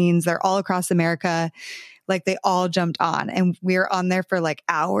Philippines. They're all across America. Like they all jumped on, and we were on there for like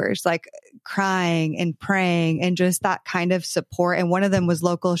hours, like crying and praying and just that kind of support. And one of them was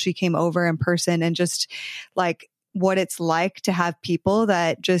local. She came over in person, and just like what it's like to have people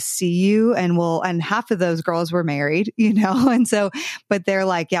that just see you and half of those girls were married, and so, but they're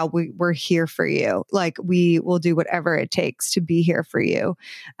like, yeah, we're here for you. Like we will do whatever it takes to be here for you.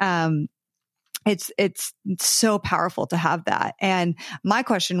 It's so powerful to have that. And my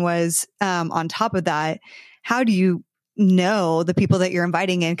question was, on top of that, how do you know the people that you're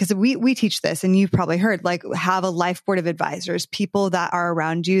inviting in? Because we teach this, and you've probably heard, like, have a life board of advisors, people that are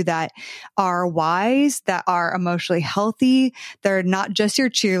around you that are wise, that are emotionally healthy. They're not just your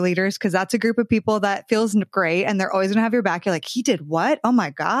cheerleaders, because that's a group of people that feels great and they're always going to have your back. You're like, he did what? Oh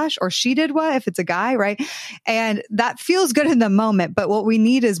my gosh. Or she did what? If it's a guy, right? And that feels good in the moment. But what we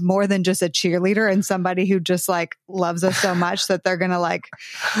need is more than just a cheerleader and somebody who just like loves us so much that they're going to like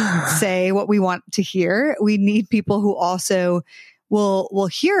say what we want to hear. We need people who also will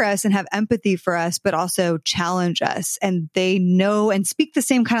hear us and have empathy for us, but also challenge us. And they know and speak the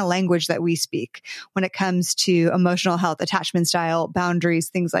same kind of language that we speak when it comes to emotional health, attachment style, boundaries,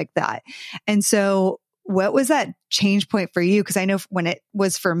 things like that. And so what was that change point for you? Because I know when it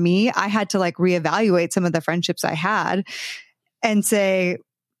was for me, I had to like reevaluate some of the friendships I had and say,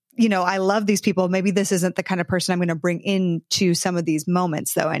 I love these people. Maybe this isn't the kind of person I'm going to bring into some of these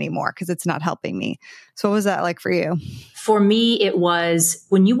moments though anymore, because it's not helping me. So what was that like for you? For me, it was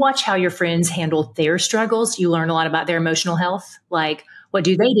when you watch how your friends handle their struggles, you learn a lot about their emotional health. Like, what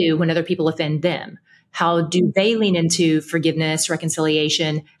do they do when other people offend them? How do they lean into forgiveness,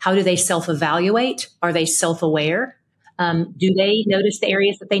 reconciliation? How do they self-evaluate? Are they self-aware? Do they notice the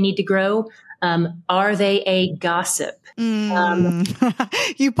areas that they need to grow? Are they a gossip?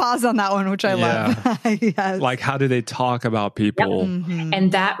 You paused on that one, which I love. Yes. Like, how do they talk about people? Yep. Mm-hmm.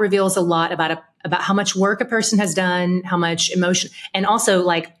 And that reveals a lot about how much work a person has done, how much emotion, and also,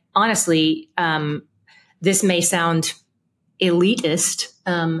 like, honestly, this may sound elitist,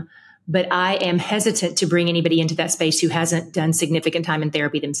 but I am hesitant to bring anybody into that space who hasn't done significant time in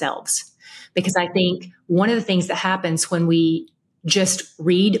therapy themselves, because I think one of the things that happens when we just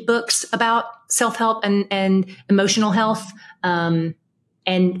read books about self-help and emotional health,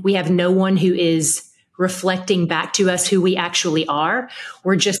 and we have no one who is reflecting back to us who we actually are.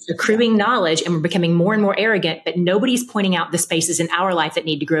 We're just accruing knowledge, and we're becoming more and more arrogant, but nobody's pointing out the spaces in our life that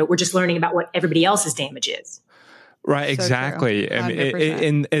need to grow. We're just learning about what everybody else's damage is. Right, So exactly. true. I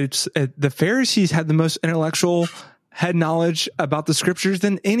mean, the Pharisees had the most intellectual head knowledge about the scriptures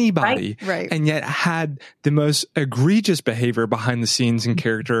than anybody, right. And yet had the most egregious behavior behind the scenes and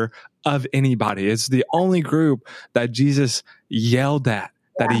character of anybody. It's the only group that Jesus yelled at,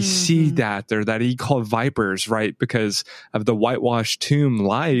 that he seethed at, or that he called vipers, right? Because of the whitewashed tomb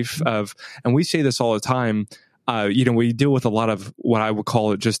life of, and we say this all the time, we deal with a lot of what I would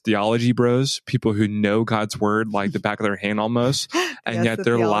call it just theology bros, people who know God's word like the back of their hand almost, and yet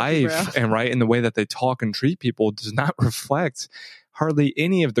their life and right in the way that they talk and treat people does not reflect hardly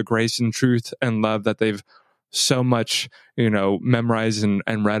any of the grace and truth and love that they've so much, memorized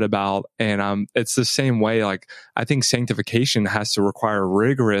and read about. And it's the same way. Like, I think sanctification has to require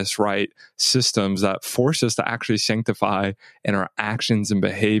rigorous, right, systems that force us to actually sanctify in our actions and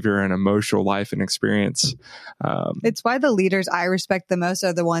behavior and emotional life and experience. It's why the leaders I respect the most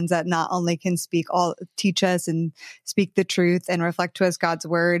are the ones that not only can teach us and speak the truth and reflect to us God's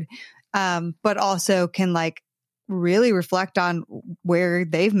word, but also can really reflect on where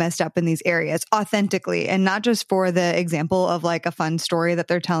they've messed up in these areas authentically, and not just for the example of a fun story that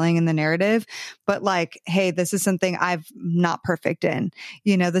they're telling in the narrative, but hey, this is something I'm not perfect in.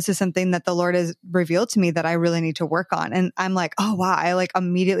 This is something that the Lord has revealed to me that I really need to work on. And I'm oh wow, I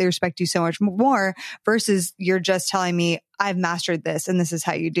immediately respect you so much more versus you're just telling me I've mastered this and this is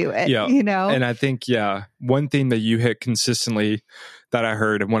how you do it. Yeah. And I think, one thing that you hit consistently that I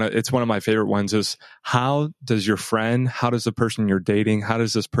heard, and it's one of my favorite ones, is how does the person you're dating, how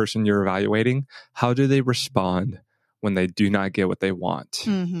does this person you're evaluating, how do they respond when they do not get what they want?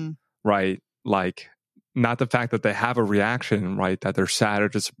 Mm-hmm. Right? Not the fact that they have a reaction, right? That they're sad, or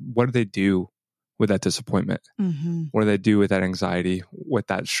just what do they do with that disappointment? Mm-hmm. What do they do with that anxiety, with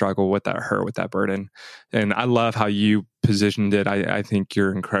that struggle, with that hurt, with that burden? And I love how you positioned it. I think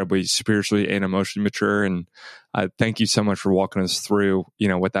you're incredibly spiritually and emotionally mature. And thank you so much for walking us through,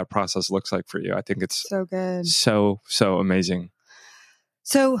 what that process looks like for you. I think it's so good. So amazing.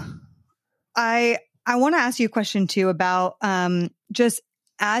 So I want to ask you a question too about just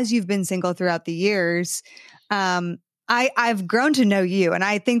as you've been single throughout the years, I've grown to know you, and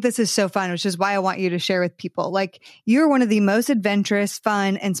I think this is so fun, which is why I want you to share with people. You're one of the most adventurous,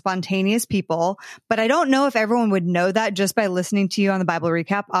 fun, and spontaneous people, but I don't know if everyone would know that just by listening to you on the Bible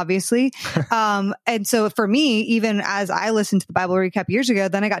recap, obviously. And so for me, even as I listened to the Bible recap years ago,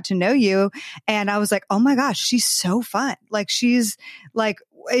 then I got to know you, and I was oh my gosh, she's so fun.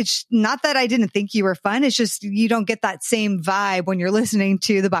 It's not that I didn't think you were fun. It's just, you don't get that same vibe when you're listening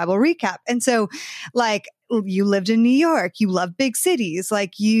to the Bible recap. And so you lived in New York, you love big cities,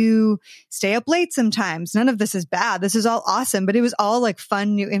 you stay up late sometimes. None of this is bad. This is all awesome, but it was all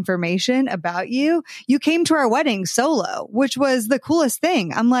fun, new information about you. You came to our wedding solo, which was the coolest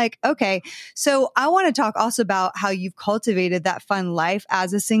thing. I'm okay. So I want to talk also about how you've cultivated that fun life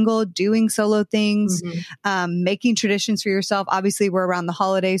as a single, doing solo things, mm-hmm. Making traditions for yourself. Obviously we're around the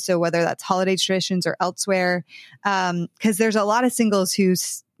holidays. So whether that's holiday traditions or elsewhere, because there's a lot of singles who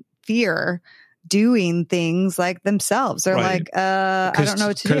fear doing things themselves. They're right. I don't know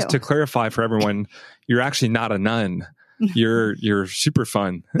what to do. Because to clarify for everyone, you're actually not a nun. You're super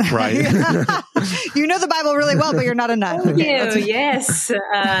fun, right? You know the Bible really well, but you're not a nun. Okay, yes.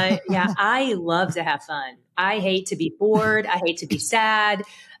 I love to have fun. I hate to be bored. I hate to be sad.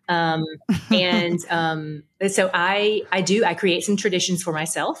 So I create some traditions for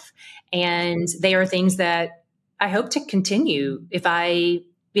myself, and they are things that I hope to continue if I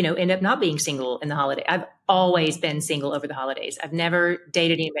end up not being single in the holiday. I've always been single over the holidays. I've never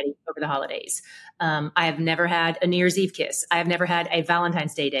dated anybody over the holidays. I have never had a New Year's Eve kiss. I have never had a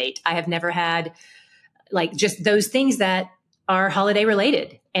Valentine's Day date. I have never had just those things that are holiday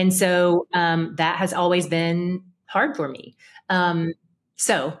related. And so that has always been hard for me.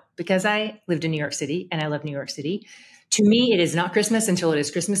 So because I lived in New York City and I love New York City, to me, it is not Christmas until it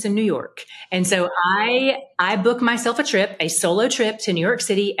is Christmas in New York. And so I book myself a solo trip to New York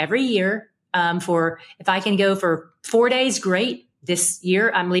City every year for, if I can go for 4 days, great. This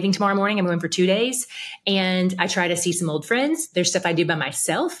year, I'm leaving tomorrow morning. I'm going for 2 days, and I try to see some old friends. There's stuff I do by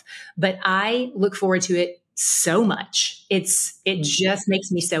myself, but I look forward to it so much. It just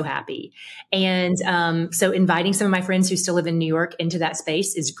makes me so happy. And so inviting some of my friends who still live in New York into that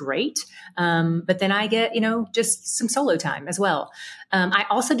space is great. But then I get, just some solo time as well. I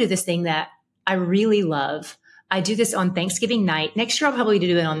also do this thing that I really love. I do this on Thanksgiving night. Next year, I'll probably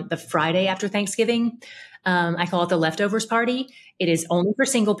do it on the Friday after Thanksgiving. I call it the leftovers party. It is only for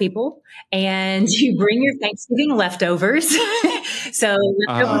single people, and you bring your Thanksgiving leftovers. So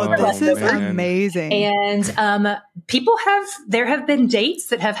this is amazing. And there have been dates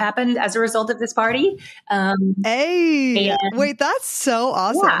that have happened as a result of this party. Wait, that's so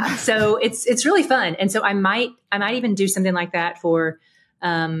awesome. Yeah, so it's really fun. And so I might even do something like that for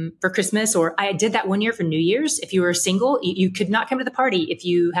Christmas, or I did that one year for New Year's. If you were single, you could not come to the party if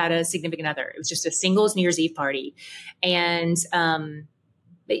you had a significant other. It was just a singles New Year's Eve party. And,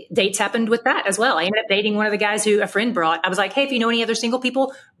 dates happened with that as well. I ended up dating one of the guys who a friend brought. I was like, hey, if you know any other single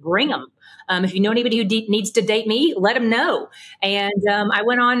people, bring them. If you know anybody who needs to date me, let them know. And I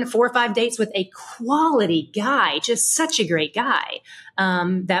went on 4 or 5 dates with a quality guy, just such a great guy,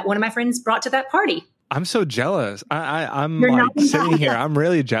 that one of my friends brought to that party. I'm so jealous. I'm You're like not invited. sitting here. I'm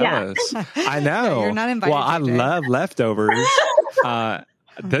really jealous. I know. You're not invited, Well, I JJ. love leftovers.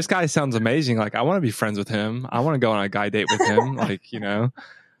 This guy sounds amazing. Like, I want to be friends with him. I want to go on a guy date with him. Like, you know.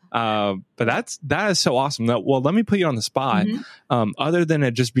 But that is so awesome. Well, let me put you on the spot. Other than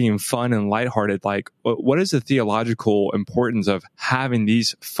it just being fun and lighthearted, like what is the theological importance of having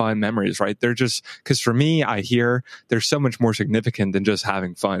these fun memories, right? They're just, because for me, I hear there's so much more significant than just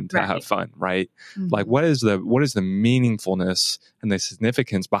having fun to have fun, right? Like what is the meaningfulness and the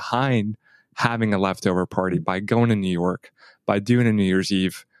significance behind having a leftover party by going to New York, by doing a New Year's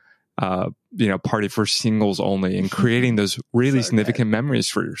Eve party for singles only and creating those really significant memories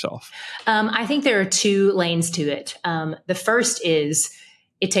for yourself? I think there are two lanes to it. The first is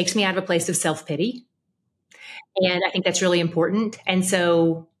it takes me out of a place of self-pity. And I think that's really important. And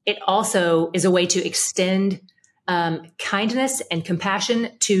so it also is a way to extend kindness and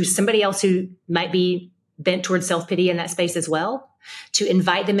compassion to somebody else who might be bent towards self-pity in that space as well, to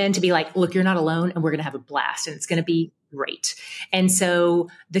invite them in to be like, look, you're not alone and we're going to have a blast and it's going to be great. And so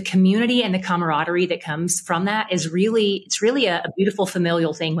the community and the camaraderie that comes from that is really a beautiful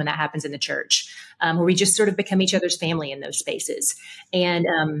familial thing when that happens in the church, where we just sort of become each other's family in those spaces.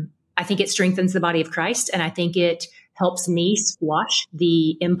 And I think it strengthens the body of Christ. And I think it helps me squash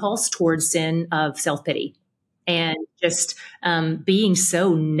the impulse towards sin of self-pity and just being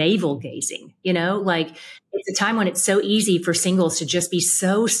so navel gazing, like it's a time when it's so easy for singles to just be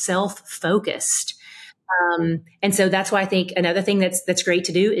so self-focused. And so that's why I think another thing that's great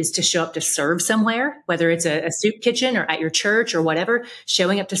to do is to show up to serve somewhere, whether it's a soup kitchen or at your church or whatever.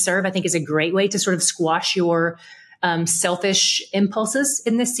 Showing up to serve, I think, is a great way to sort of squash your selfish impulses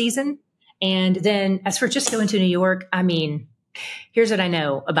in this season. And then as for just going to New York, I mean, here's what I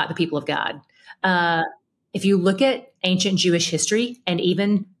know about the people of God. If you look at ancient Jewish history and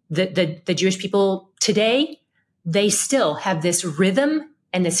even the Jewish people today, they still have this rhythm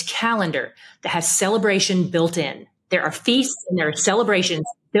and this calendar that has celebration built in. There are feasts and there are celebrations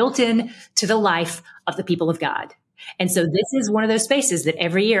built in to the life of the people of God. And so this is one of those spaces that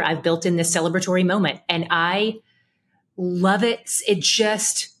every year I've built in this celebratory moment and I love it. It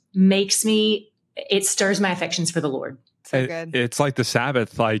just it stirs my affections for the Lord. So good. It's like the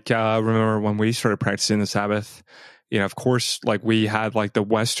Sabbath. Like, remember when we started practicing the Sabbath, of course, like we had like the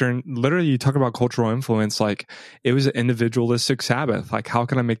Western, literally you talk about cultural influence, like it was an individualistic Sabbath. Like, how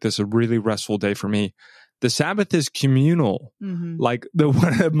can I make this a really restful day for me? The Sabbath is communal. Like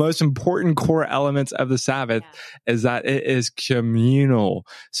one of the most important core elements of the Sabbath is that it is communal.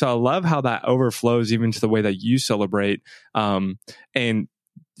 So I love how that overflows even to the way that you celebrate. And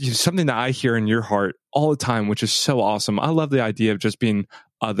something that I hear in your heart all the time, which is so awesome. I love the idea of just being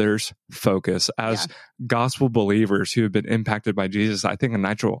others focused as gospel believers who have been impacted by Jesus. I think a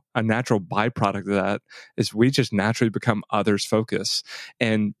natural byproduct of that is we just naturally become others focused.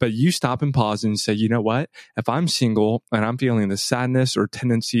 But you stop and pause and say, you know what? If I'm single and I'm feeling the sadness or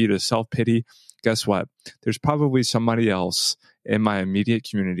tendency to self-pity, guess what? There's probably somebody else in my immediate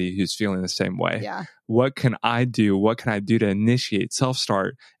community who's feeling the same way. Yeah. What can I do? What can I do to initiate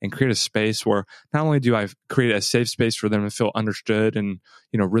self-start and create a space where not only do I create a safe space for them to feel understood and,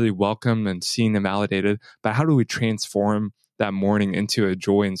 really welcome and seen and validated, but how do we transform that morning into a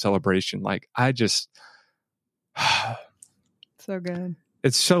joy and celebration? Like, I just... So good.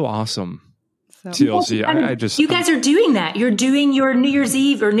 It's so awesome. TLC. I just... You guys are doing that. You're doing your New Year's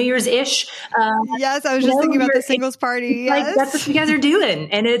Eve or New Year's-ish. Yes, I was just thinking about the singles party. Yes. Like, that's what you guys are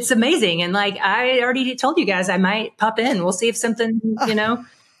doing. And it's amazing. And like, I already told you guys I might pop in. We'll see if something,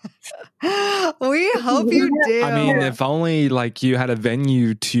 We hope you do. I mean, if only like you had a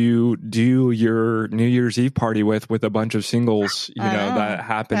venue to do your New Year's Eve party with a bunch of singles, that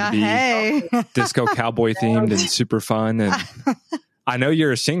happen to be disco cowboy themed and super fun. And I know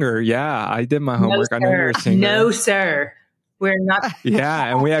you're a singer. Yeah, I did my homework. No, I know you're a singer. No, sir. We're not. Yeah,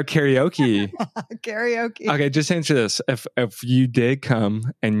 and we have karaoke. Karaoke. Okay, just answer this. If you did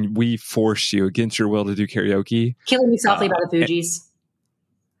come and we forced you against your will to do karaoke. Killing Me Softly by the Fugees.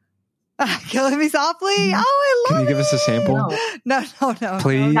 Killing Me Softly? Oh, I love it. Can you give us a sample? No.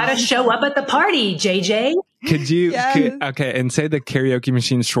 Please. Gotta show up at the party, JJ. Could you, Yes. okay, and say the karaoke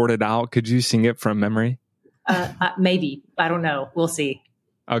machine's shorted out. Could you sing it from memory? Maybe. I don't know. We'll see.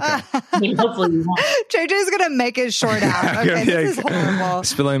 Okay. I mean, hopefully you won't. JJ's going to make it short out. Okay, this is horrible.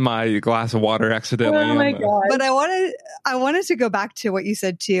 Spilling my glass of water accidentally. Oh my God. But I wanted to go back to what you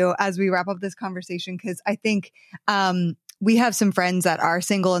said too as we wrap up this conversation, because I think we have some friends that are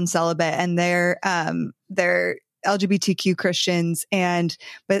single and celibate, and they're LGBTQ Christians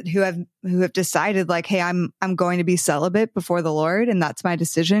but who have decided like, hey, I'm going to be celibate before the Lord, and that's my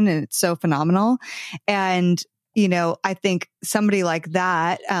decision. And it's so phenomenal. And, I think somebody like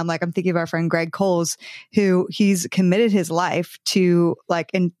that, like I'm thinking of our friend Greg Coles, who he's committed his life to like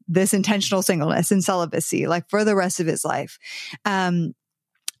in this intentional singleness and celibacy, like for the rest of his life. And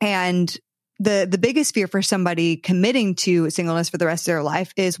the biggest fear for somebody committing to singleness for the rest of their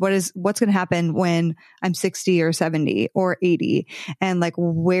life is what's going to happen when I'm 60 or 70 or 80, and like,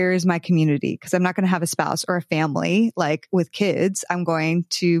 where's my community? Because I'm not going to have a spouse or a family like with kids. I'm going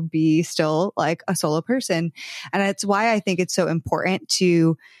to be still like a solo person. And that's why I think it's so important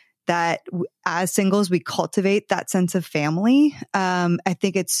that as singles, we cultivate that sense of family. I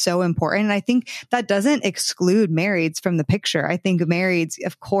think it's so important. And I think that doesn't exclude marrieds from the picture. I think marrieds,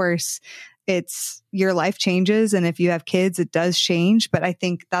 of course, it's your life changes. And if you have kids, it does change. But I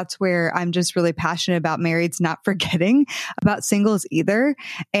think that's where I'm just really passionate about marrieds, not forgetting about singles either,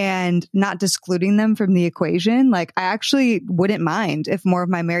 and not excluding them from the equation. Like, I actually wouldn't mind if more of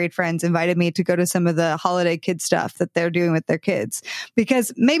my married friends invited me to go to some of the holiday kid stuff that they're doing with their kids,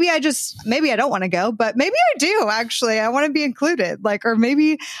 because maybe I don't want to go, but maybe I do actually. I want to be included. Like, or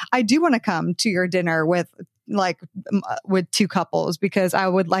maybe I do want to come to your dinner with two couples, because I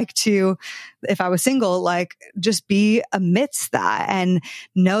would like to, if I was single, like just be amidst that and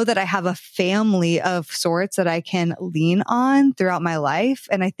know that I have a family of sorts that I can lean on throughout my life.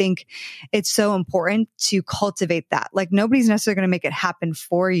 And I think it's so important to cultivate that. Like, nobody's necessarily going to make it happen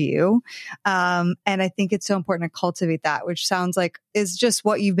for you. And I think it's so important to cultivate that, which sounds like is just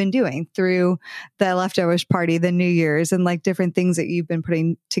what you've been doing through the leftovers party, the New Year's, and like different things that you've been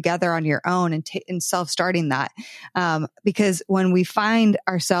putting together on your own and self-starting that. Because when we find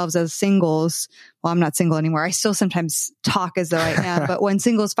ourselves as singles, well, I'm not single anymore. I still sometimes talk as though I am, but when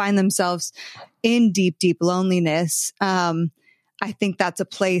singles find themselves in deep, deep loneliness, I think that's a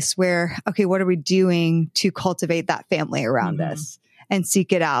place where, okay, what are we doing to cultivate that family around us and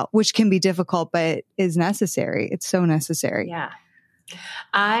seek it out, which can be difficult, but is necessary. It's so necessary. Yeah.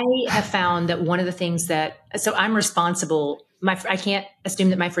 I have found that one of the things so I'm responsible. I can't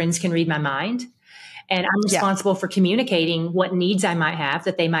assume that my friends can read my mind. And I'm responsible for communicating what needs I might have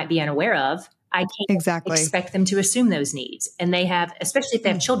that they might be unaware of. I can't expect them to assume those needs. And they have, especially if they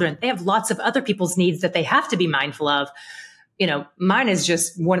have children, they have lots of other people's needs that they have to be mindful of. Mine is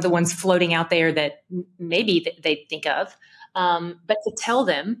just one of the ones floating out there that maybe they think of. But to tell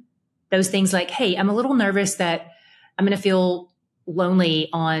them those things like, hey, I'm a little nervous that I'm going to feel lonely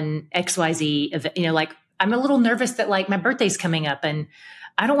on XYZ event. Like, I'm a little nervous that like my birthday's coming up and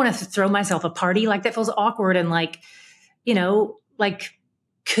I don't want to throw myself a party. Like, that feels awkward. And like, like,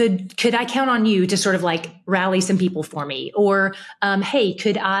 could I count on you to sort of like rally some people for me? Or, hey,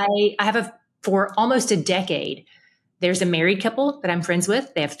 for almost a decade, there's a married couple that I'm friends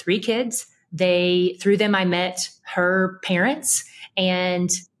with. They have 3 kids. Through them, I met her parents, and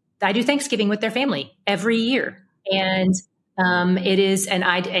I do Thanksgiving with their family every year. And it is,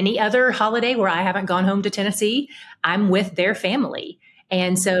 any other holiday where I haven't gone home to Tennessee, I'm with their family.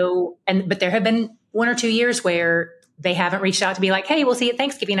 And so, but there have been 1 or 2 years where they haven't reached out to be like, hey, we'll see you at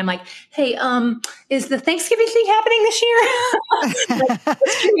Thanksgiving. I'm like, hey, is the Thanksgiving thing happening this year?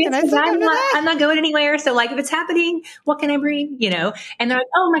 I'm not going anywhere. So like, if it's happening, what can I bring? And they're like,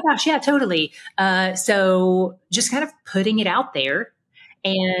 oh my gosh, yeah, totally. So just kind of putting it out there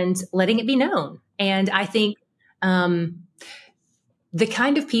and letting it be known. And I think, the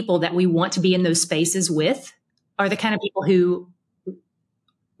kind of people that we want to be in those spaces with are the kind of people who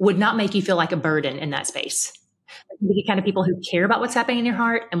would not make you feel like a burden in that space. The kind of people who care about what's happening in your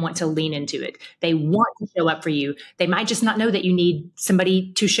heart and want to lean into it. They want to show up for you. They might just not know that you need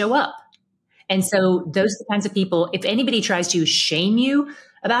somebody to show up. And so those are the kinds of people, if anybody tries to shame you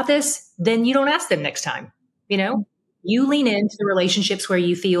about this, then you don't ask them next time. You lean into the relationships where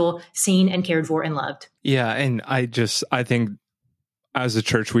you feel seen and cared for and loved. Yeah. And I think as a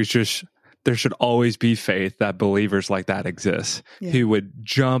church, there should always be faith that believers like that exist, who would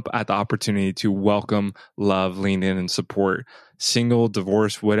jump at the opportunity to welcome, love, lean in, and support single,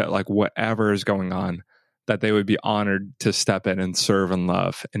 divorce, whatever is going on, that they would be honored to step in and serve and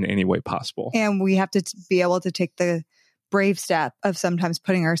love in any way possible. And we have to be able to take the brave step of sometimes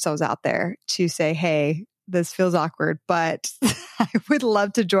putting ourselves out there to say, hey, this feels awkward, but I would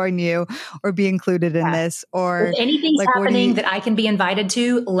love to join you or be included in this. Or if anything's happening that I can be invited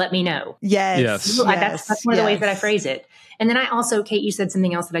to, let me know. Yes. That's one of the ways that I phrase it. And then I also, Kate, you said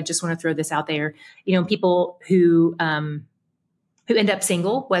something else that I just want to throw this out there. People who end up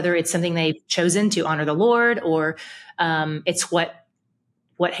single, whether it's something they've chosen to honor the Lord or it's what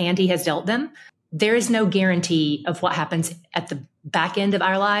hand he has dealt them. there is no guarantee of what happens at the back end of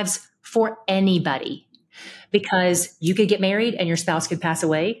our lives for anybody, because you could get married and your spouse could pass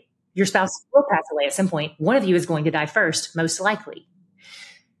away. Your spouse will pass away at some point. One of you is going to die first, most likely.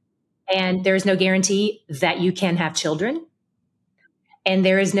 And there is no guarantee that you can have children. And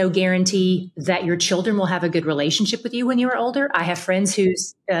there is no guarantee that your children will have a good relationship with you when you are older. I have friends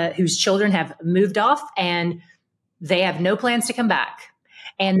whose children have moved off and they have no plans to come back.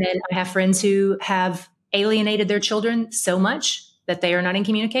 And then I have friends who have alienated their children so much that they are not in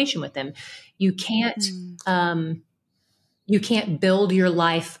communication with them. You can't build your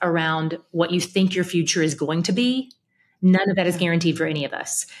life around what you think your future is going to be. None of that is guaranteed for any of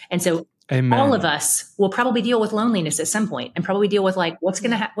us. And so Amen. All of us will probably deal with loneliness at some point and probably deal with like, what's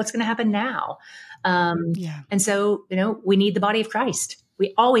going to happen now? And so, we need the body of Christ.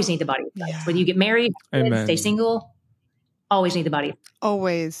 We always need the body of Christ. Whether you get married, stay single, always need the body.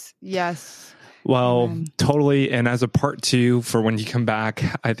 Always. Yes. Well, Amen. Totally. And as a part 2 for when you come back,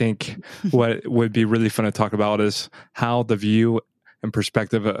 I think what would be really fun to talk about is how the view and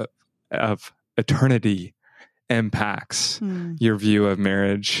perspective of eternity impacts your view of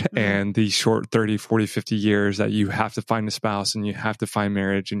marriage and these short 30, 40, 50 years that you have to find a spouse and you have to find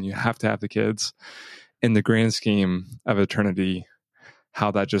marriage and you have to have the kids. In the grand scheme of eternity, how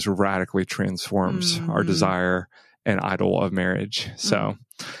that just radically transforms our desire and idol of marriage. So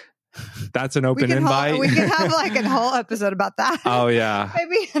that's an open invite. We can have like a whole episode about that. Oh yeah.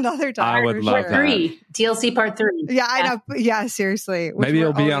 Maybe another time. I would love part 3, TLC part 3. Yeah, I know. Yeah, seriously. Maybe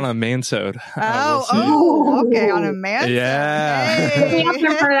it'll be on a mansode. Okay. On a mansode. Yeah. Hey.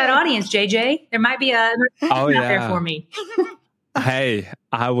 I'm part of that audience, JJ. There might be out there for me. Hey,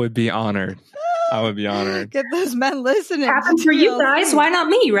 I would be honored. Get those men listening. Happens for you guys. Why not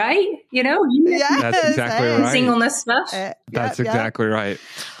me, right? Yes, that's exactly right. Singleness stuff. That's exactly right.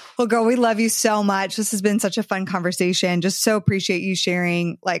 Well, girl, we love you so much. This has been such a fun conversation. Just so appreciate you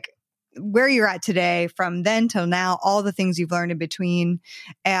sharing like where you're at today, from then till now, all the things you've learned in between,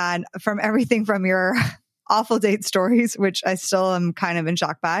 and from everything from your awful date stories, which I still am kind of in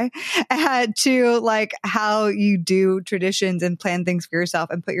shock by, to like how you do traditions and plan things for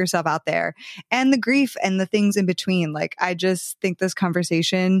yourself and put yourself out there, and the grief and the things in between. Like, I just think this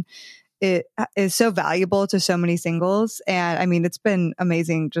conversation, it is so valuable to so many singles. And I mean, it's been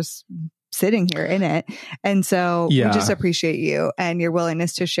amazing just sitting here in it. And so we just appreciate you and your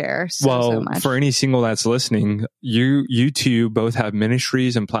willingness to share so much. For any single that's listening, you two both have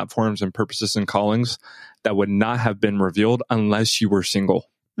ministries and platforms and purposes and callings that would not have been revealed unless you were single.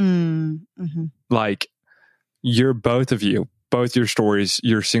 Like, you're both of you. Both your stories,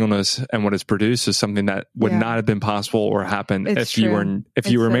 your singleness, and what it's produced is something that would not have been possible or happen if you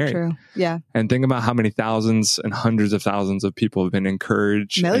were married. True. Yeah. And think about how many thousands and hundreds of thousands of people have been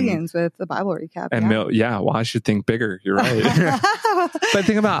encouraged. Millions with the Bible recap. And well, I should think bigger. You're right. But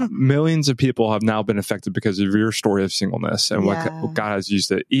think about millions of people have now been affected because of your story of singleness and what God has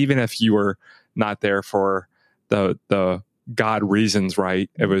used it. Even if you were not there for the God reasons, right?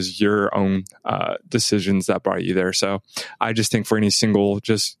 It was your own decisions that brought you there. So I just think for any single,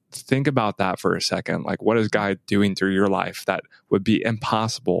 just think about that for a second. Like, what is God doing through your life that would be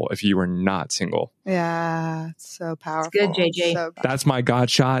impossible if you were not single? Yeah, it's so powerful. It's good, JJ. So that's my God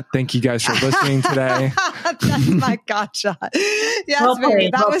shot. Thank you guys for listening today. That's my God shot. Yes, baby.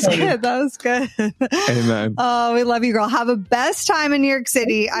 That was good. That was good. Amen. Oh, we love you, girl. Have a best time in New York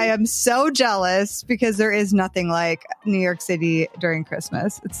City. I am so jealous because there is nothing like New York City during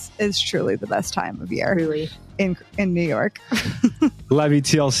Christmas. It's truly the best time of year. Really. In New York. Love you,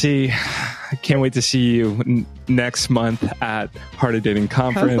 TLC. I can't wait to see you next month at Heart of Dating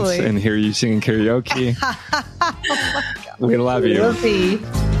Conference. Hopefully. And hear you singing karaoke. We love you. We'll see.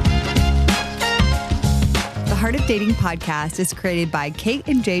 The Heart of Dating podcast is created by Kate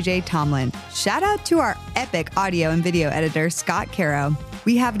and JJ Tomlin. Shout out to our epic audio and video editor, Scott Caro.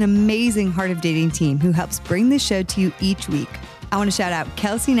 We have an amazing Heart of Dating team who helps bring this show to you each week. I want to shout out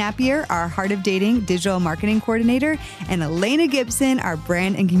Kelsey Napier, our Heart of Dating digital marketing coordinator, and Elena Gibson, our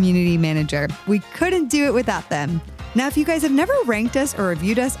brand and community manager. We couldn't do it without them. Now, if you guys have never ranked us or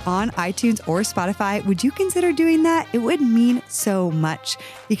reviewed us on iTunes or Spotify, would you consider doing that? It would mean so much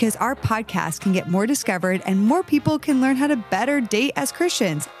because our podcast can get more discovered and more people can learn how to better date as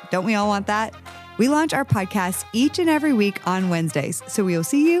Christians. Don't we all want that? We launch our podcast each and every week on Wednesdays, so we will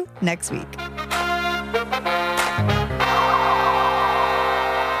see you next week.